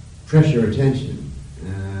pressure or tension,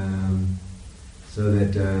 so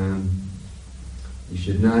that you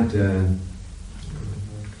should not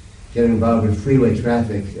get involved in freeway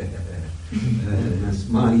traffic in a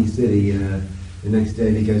smoggy city the next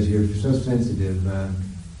day, because you're so sensitive.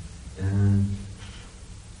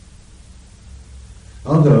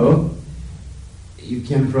 Although you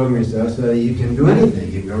can program yourself so that you can do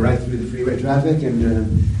anything. You can go right through the freeway traffic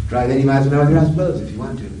and drive 80 miles an hour with your eyes closed if you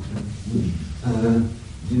want to.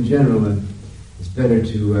 In general, it's better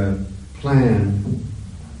to plan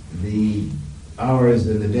the hours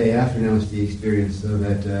of the day after an LSD experience so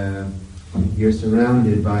that you're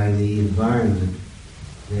surrounded by the environment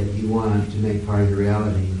that you want to make part of your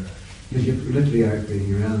reality, because you literally are creating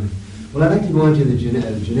your reality. Well, I'd like to go on to the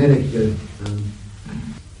genetic.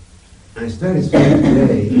 I started saying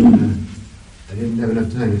today, I didn't have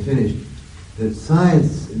enough time to finish, that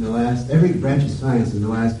science in the last, every branch of science in the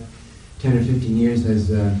last 10 or 15 years has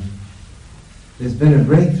there's been a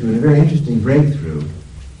breakthrough, a very interesting breakthrough.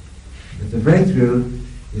 But the breakthrough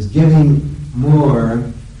is giving more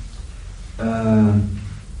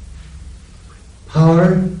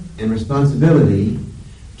power and responsibility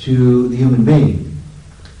to the human being.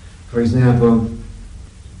 For example,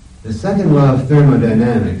 the second law of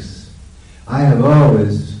thermodynamics, I have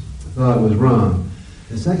always thought was wrong.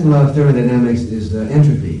 The second law of thermodynamics is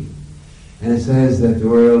entropy. And it says that the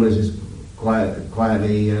world is just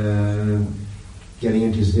quietly getting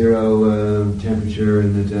into zero temperature,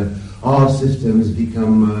 and that all systems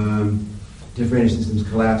become, differential systems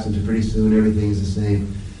collapse into pretty soon everything is the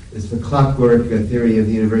same. It's the clockwork theory of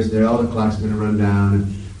the universe there. All the clocks are going to run down,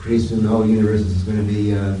 and pretty soon the whole universe is going to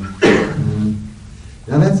be...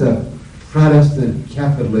 Now that's a Protestant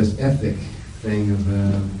capitalist ethic thing of,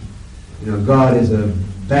 God is a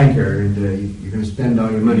banker, and you're going to spend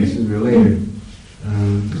all your money sooner or later.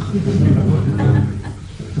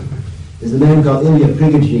 There's a man called Ilya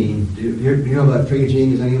Prigogine. Do you know about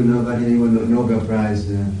Prigogine? Does anyone know about him? Anyone know the Nobel Prize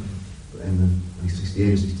in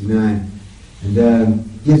 68 or 69? And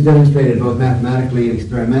he's demonstrated both mathematically and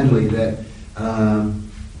experimentally that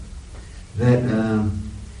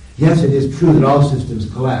yes, it is true that all systems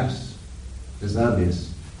collapse. That's obvious.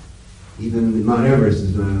 Even Mount Everest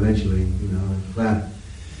is going to eventually, collapse.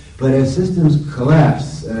 But as systems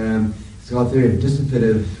collapse, it's called theory of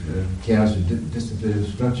dissipative chaos or dissipative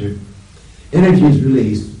structure. Energy is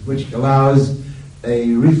released, which allows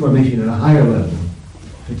a reformation at a higher level,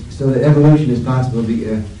 so that evolution is possible.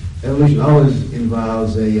 Evolution always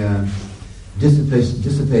involves a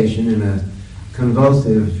dissipation and a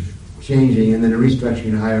convulsive changing, and then a restructuring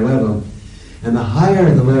at a higher level. And the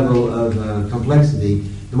higher the level of complexity,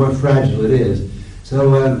 the more fragile it is.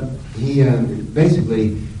 So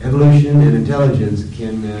basically, evolution and intelligence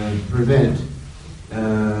can prevent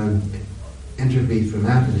entropy from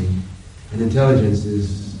happening, and intelligence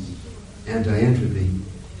is anti-entropy.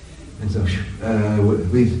 And so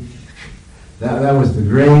that was the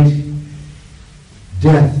great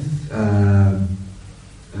death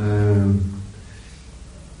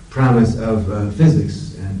promise of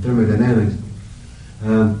physics and thermodynamics.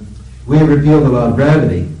 We have repealed the law of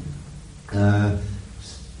gravity.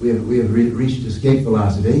 We have reached escape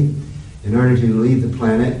velocity. In order to leave the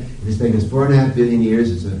planet, it has taken us 4.5 billion years.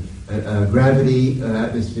 It's a gravity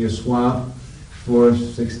atmosphere swamp,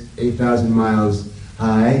 8,000 miles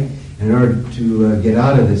high. In order to get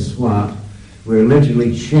out of this swamp, we're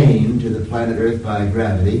literally chained to the planet Earth by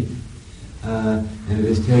gravity. And it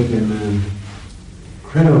has taken an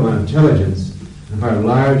incredible amount of intelligence on the part of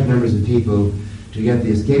large numbers of people to get the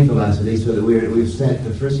escape velocity, so that we've sent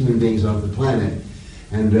the first human beings off the planet.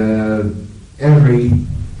 And every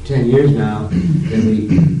 10 years now, there'll be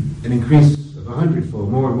an increase of 100-fold.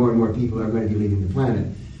 More and more people are going to be leaving the planet.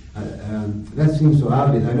 That seems so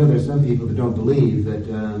obvious. I know there are some people that don't believe that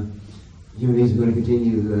human beings are going to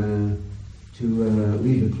continue to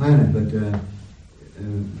leave the planet, but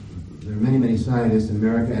there are many scientists in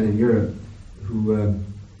America and in Europe who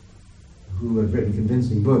have written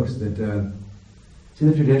convincing books that see,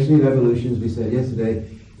 the trajectory of evolution, as we said yesterday,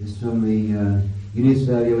 is from the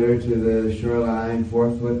unicellular to the shoreline,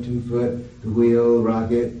 4 foot, 2 foot, the wheel,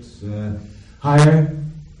 rockets, higher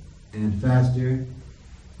and faster,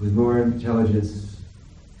 with more intelligence,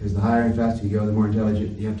 because the higher and faster you go, the more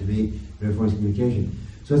intelligent you have to be for every form of communication.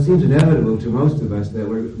 So it seems inevitable to most of us that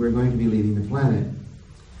we're going to be leaving the planet.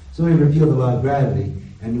 So we've repealed the law of gravity.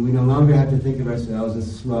 and we no longer have to think of ourselves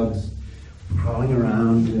as slugs crawling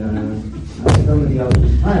around on somebody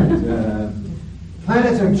else's planet.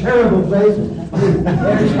 Planets are terrible places.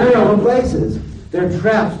 They're terrible places. They're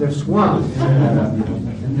traps. They're swamps.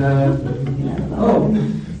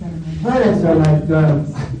 Planets are like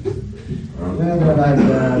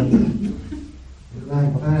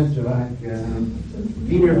planets are like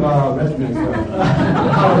Peter Ball restaurants or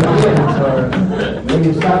when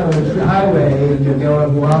you stop on the highway and you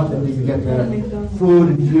go off and you can get food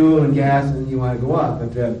and fuel and gas and you want to go off.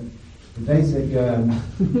 But the basic,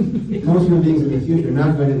 most human beings in the future are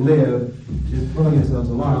not going to live just pulling themselves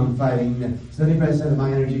along, fighting. 70% of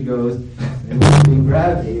my energy goes in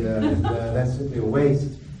gravity. That's simply a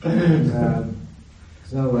waste.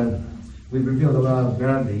 So we've revealed the law of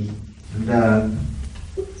gravity. And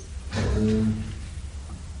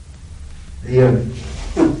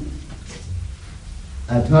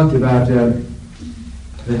I talked about the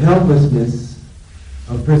helplessness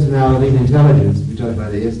of personality and intelligence. We talked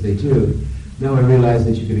about it yesterday too. Now I realize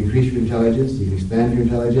that you can increase your intelligence, you can expand your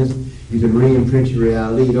intelligence, you can re-imprint your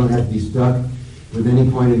reality. You don't have to be stuck with any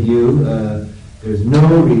point of view. There's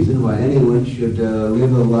no reason why anyone should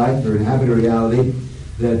live a life or inhabit a reality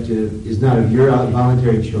that is not of your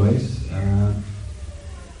voluntary choice.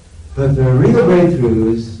 But the real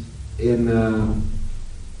breakthroughs in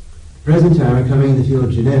present time are coming in the field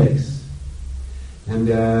of genetics. And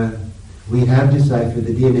we have deciphered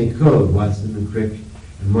the DNA code, Watson and Crick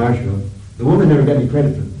and Marshall. The woman never got any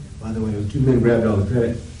credit for it. By the way, it was two men grabbed all the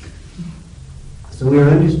credit. So we are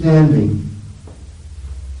understanding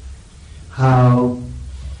how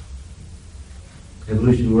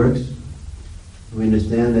evolution works. We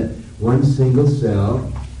understand that one single cell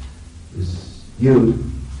is you.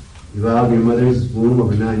 You out of your mother's womb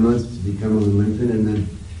over 9 months to become a little infant, and then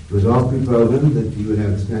it was all pre-programmed that you would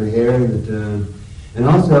have this kind of hair, and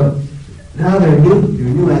also now there are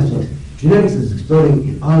new aspects. Genetics is exploding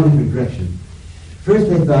in all different directions. First,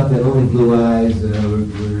 they thought that only blue eyes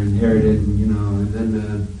were inherited, and then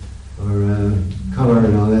or color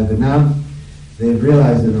and all that. But now they've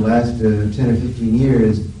realized in the last 10 or 15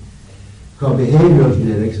 years, called behavioral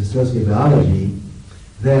genetics and sociobiology,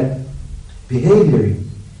 that behavior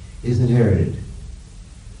is inherited.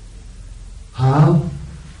 How?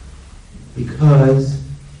 Because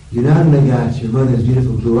you not only got your mother's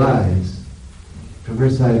beautiful blue eyes from her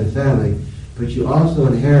side of the family, but you also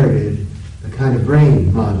inherited the kind of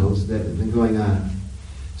brain models that have been going on,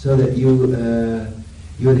 so that you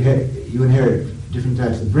inherit different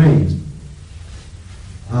types of brains.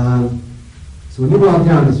 So when you walk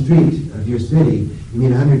down the street of your city, you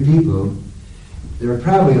meet 100 people. There are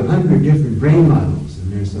probably 100 different brain models,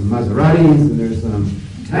 and there's some Maseratis, and there's some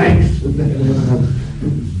tanks, and there's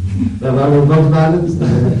some other Volkswagens,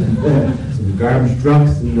 some garbage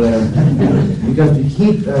trucks, and because to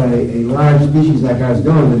keep a large species like ours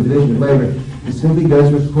going, the division of labor, it simply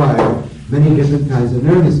does require many different kinds of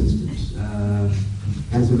nervous systems,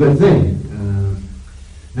 and it's a good thing.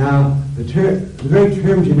 Now, the very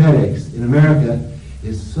term genetics in America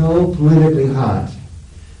is so politically hot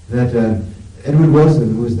that Edward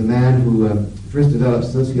Wilson, who was the man who first developed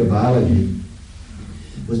sociobiology,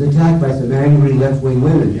 was attacked by some angry left-wing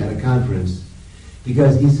women at a conference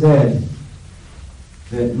because he said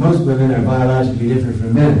that most women are biologically different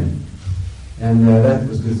from men, and that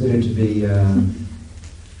was considered to be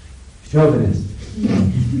chauvinist.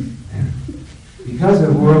 Because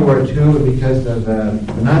of World War II and because of the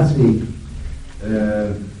Nazi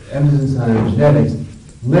emphasis on genetics,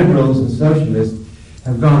 liberals and socialists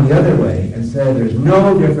have gone the other way and said there's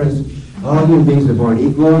no difference, all human beings are born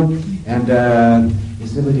equal, and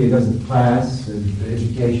it's simply because of class and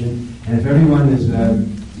education, and if everyone is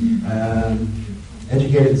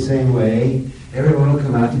educated the same way, everyone will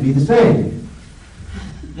come out to be the same.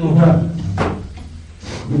 Well,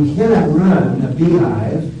 you cannot run a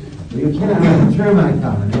beehive, or you cannot run a termite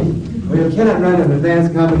colony, or you cannot run an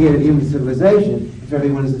advanced, complicated human civilization if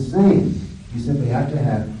everyone is the same. You simply have to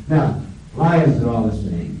have... Now, lions are all the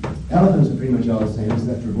same. Elephants are pretty much all the same,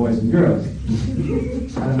 except for boys and girls. I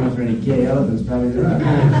don't know if there are any gay elephants, probably there are.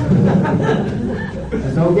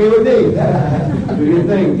 That's okay with me. Do your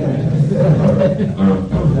thing.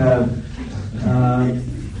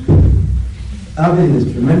 Obviously,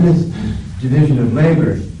 this tremendous division of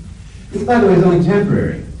labor, this, by the way, is only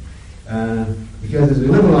temporary. Because as we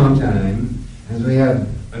live a long time, as we have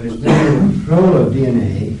understanding and control of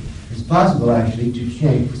DNA, it's possible actually to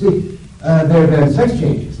change. See, there have been sex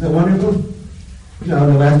changes. Isn't that wonderful? In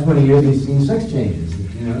the last 20 years we've seen sex changes.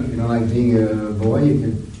 You know, like being a boy, you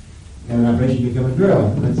can have an operation to become a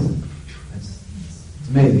girl. It's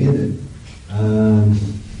amazing, isn't it? So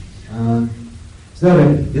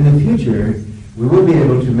that in the future, we will be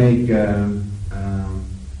able to make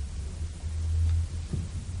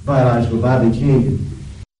biological bodily changes.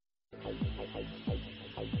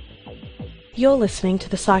 You're listening to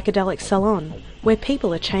the Psychedelic Salon, where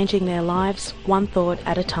people are changing their lives one thought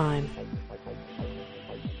at a time.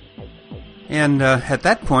 And at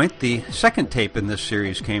that point, the second tape in this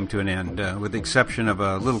series came to an end, with the exception of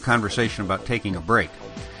a little conversation about taking a break.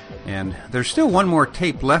 And there's still one more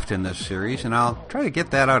tape left in this series, and I'll try to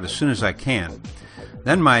get that out as soon as I can.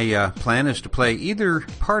 Then my plan is to play either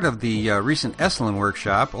part of the recent Esalen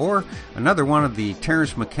workshop or another one of the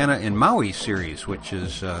Terence McKenna in Maui series, which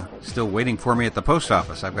is still waiting for me at the post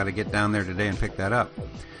office. I've got to get down there today and pick that up.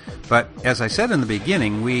 But as I said in the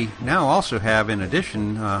beginning, we now also have, in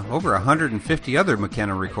addition, over 150 other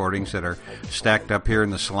McKenna recordings that are stacked up here in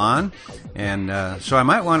the salon. And so I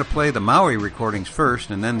might want to play the Maui recordings first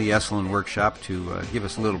and then the Esalen workshop to give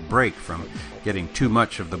us a little break from getting too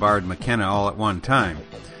much of the Bard McKenna all at one time.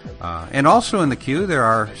 And also in the queue, there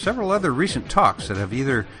are several other recent talks that have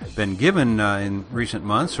either been given in recent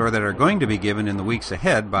months or that are going to be given in the weeks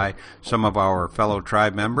ahead by some of our fellow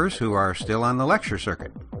tribe members who are still on the lecture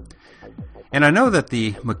circuit. And I know that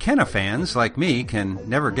the McKenna fans, like me, can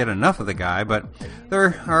never get enough of the guy, but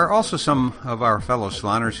there are also some of our fellow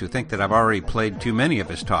saloners who think that I've already played too many of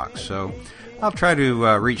his talks, so I'll try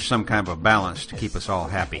to reach some kind of a balance to keep us all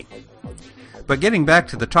happy. But getting back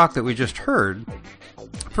to the talk that we just heard,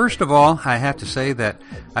 first of all, I have to say that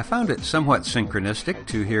I found it somewhat synchronistic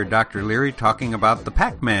to hear Dr. Leary talking about the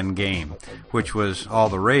Pac-Man game, which was all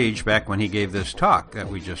the rage back when he gave this talk that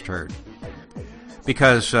we just heard.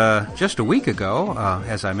 Because just a week ago,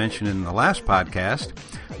 as I mentioned in the last podcast,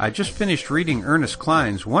 I just finished reading Ernest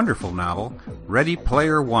Cline's wonderful novel, Ready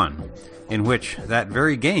Player One, in which that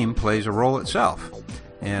very game plays a role itself.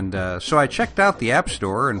 And so I checked out the App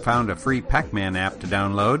Store and found a free Pac-Man app to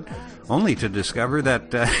download, only to discover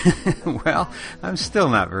that, well, I'm still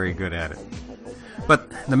not very good at it.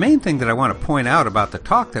 But the main thing that I want to point out about the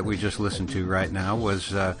talk that we just listened to right now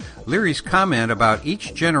was Leary's comment about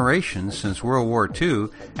each generation since World War II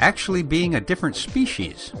actually being a different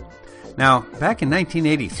species. Now, back in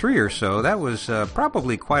 1983 or so, that was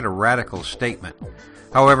probably quite a radical statement.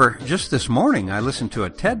 However, just this morning I listened to a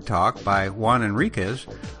TED Talk by Juan Enriquez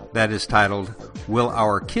that is titled, Will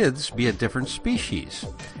Our Kids Be a Different Species?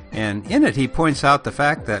 And in it he points out the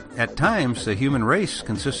fact that at times the human race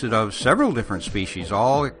consisted of several different species,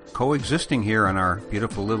 all coexisting here on our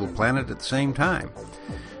beautiful little planet at the same time.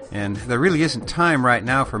 And there really isn't time right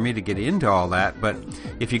now for me to get into all that, but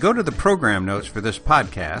if you go to the program notes for this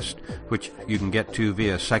podcast, which you can get to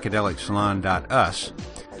via psychedelicsalon.us,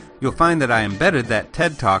 you'll find that I embedded that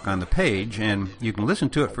TED Talk on the page, and you can listen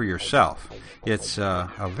to it for yourself. It's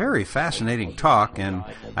a very fascinating talk, and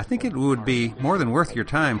I think it would be more than worth your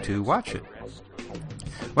time to watch it.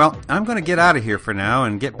 Well, I'm going to get out of here for now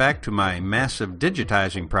and get back to my massive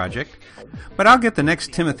digitizing project, but I'll get the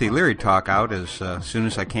next Timothy Leary talk out as soon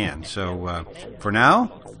as I can. So for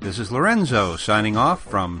now, this is Lorenzo signing off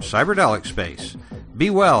from Cyberdelic Space.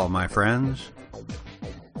 Be well, my friends.